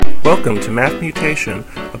Welcome to Math Mutation,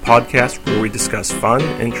 a podcast where we discuss fun,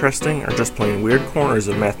 interesting, or just plain weird corners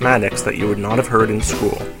of mathematics that you would not have heard in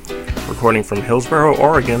school. Recording from Hillsboro,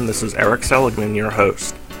 Oregon, this is Eric Seligman, your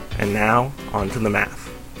host. And now, on to the math.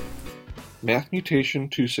 Math Mutation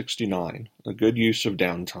 269, a good use of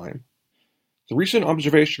downtime. The recent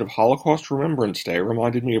observation of Holocaust Remembrance Day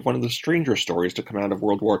reminded me of one of the stranger stories to come out of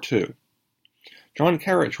World War II. John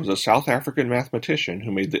Carriage was a South African mathematician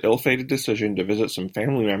who made the ill-fated decision to visit some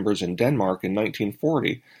family members in Denmark in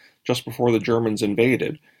 1940, just before the Germans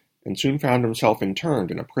invaded, and soon found himself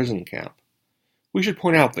interned in a prison camp. We should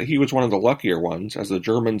point out that he was one of the luckier ones, as the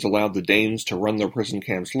Germans allowed the Danes to run their prison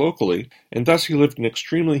camps locally, and thus he lived in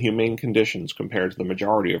extremely humane conditions compared to the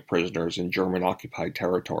majority of prisoners in German-occupied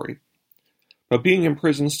territory. But being in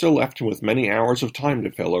prison still left him with many hours of time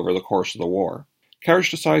to fill over the course of the war.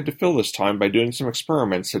 Carriage decided to fill this time by doing some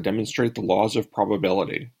experiments to demonstrate the laws of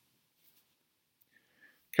probability.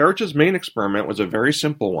 Carriage's main experiment was a very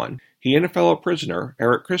simple one. He and a fellow prisoner,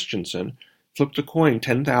 Erik Christiansen, flipped a coin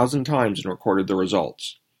 10,000 times and recorded the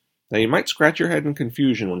results. Now you might scratch your head in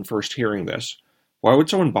confusion when first hearing this. Why would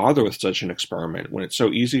someone bother with such an experiment when it's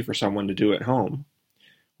so easy for someone to do at home?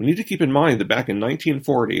 We need to keep in mind that back in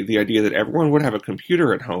 1940, the idea that everyone would have a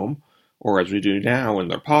computer at home, or as we do now in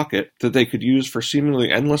their pocket, that they could use for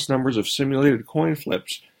seemingly endless numbers of simulated coin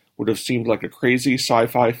flips would have seemed like a crazy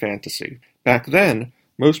sci-fi fantasy. Back then,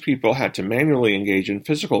 most people had to manually engage in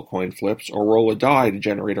physical coin flips or roll a die to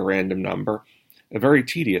generate a random number, a very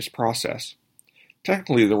tedious process.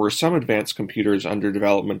 Technically, there were some advanced computers under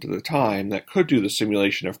development at the time that could do the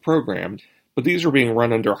simulation of programs, but these were being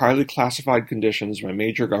run under highly classified conditions by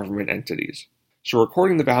major government entities. So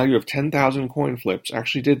recording the value of 10,000 coin flips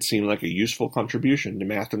actually did seem like a useful contribution to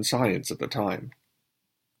math and science at the time.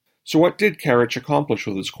 So what did Carriage accomplish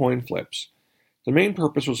with his coin flips? The main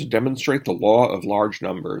purpose was to demonstrate the law of large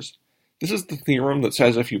numbers. This is the theorem that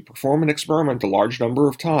says if you perform an experiment a large number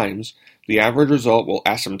of times, the average result will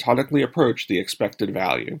asymptotically approach the expected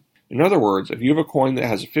value. In other words, if you have a coin that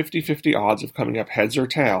has a 50-50 odds of coming up heads or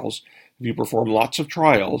tails, if you perform lots of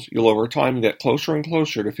trials, you'll over time get closer and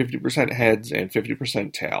closer to 50% heads and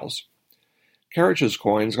 50% tails. Carriage's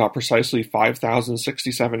coins got precisely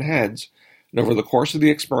 5,067 heads, and over the course of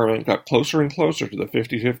the experiment got closer and closer to the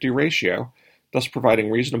 50-50 ratio, thus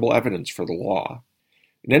providing reasonable evidence for the law.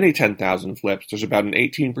 In any 10,000 flips, there's about an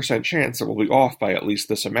 18% chance it will be off by at least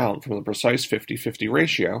this amount from the precise 50-50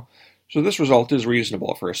 ratio, so this result is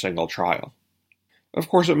reasonable for a single trial. Of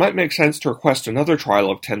course, it might make sense to request another trial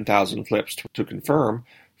of 10,000 flips to confirm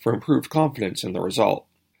for improved confidence in the result.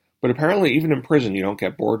 But apparently even in prison you don't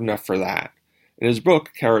get bored enough for that. In his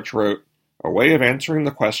book, Carriage wrote, "A way of answering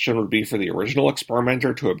the question would be for the original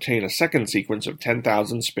experimenter to obtain a second sequence of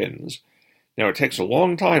 10,000 spins. Now it takes a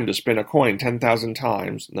long time to spin a coin 10,000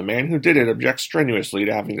 times, and the man who did it objects strenuously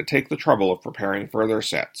to having to take the trouble of preparing further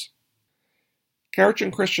sets." Carriage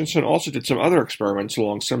and Christiansen also did some other experiments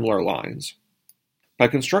along similar lines. By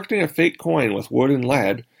constructing a fake coin with wood and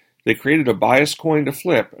lead, they created a biased coin to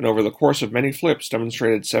flip, and over the course of many flips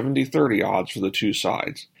demonstrated 70-30 odds for the two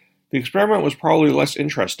sides. The experiment was probably less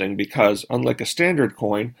interesting because, unlike a standard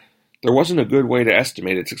coin, there wasn't a good way to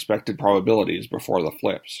estimate its expected probabilities before the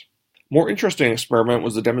flips. More interesting experiment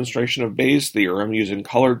was the demonstration of Bayes' theorem using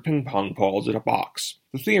colored ping-pong balls in a box.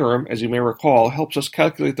 The theorem, as you may recall, helps us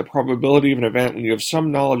calculate the probability of an event when you have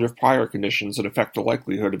some knowledge of prior conditions that affect the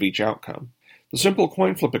likelihood of each outcome. The simple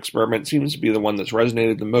coin flip experiment seems to be the one that's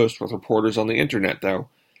resonated the most with reporters on the internet, though,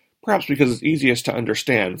 perhaps because it's easiest to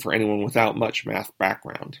understand for anyone without much math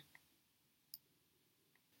background.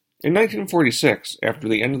 In 1946, after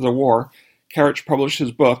the end of the war, Carriage published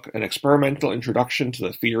his book, An Experimental Introduction to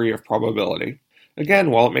the Theory of Probability. Again,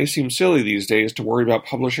 while it may seem silly these days to worry about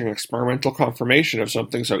publishing experimental confirmation of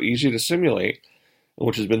something so easy to simulate,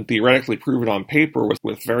 which has been theoretically proven on paper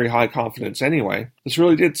with very high confidence anyway, this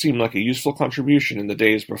really did seem like a useful contribution in the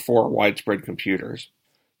days before widespread computers.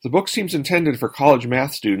 The book seems intended for college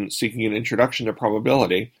math students seeking an introduction to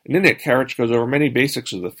probability, and in it Carriage goes over many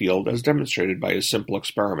basics of the field as demonstrated by his simple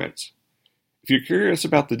experiments. If you're curious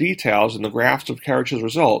about the details and the graphs of Carriage's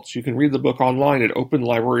results, you can read the book online at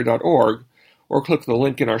openlibrary.org or click the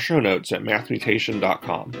link in our show notes at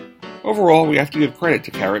mathmutation.com. Overall, we have to give credit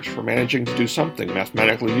to Carriage for managing to do something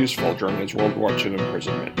mathematically useful during his World War II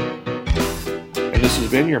imprisonment. And this has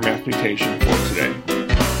been your Math Mutation for today.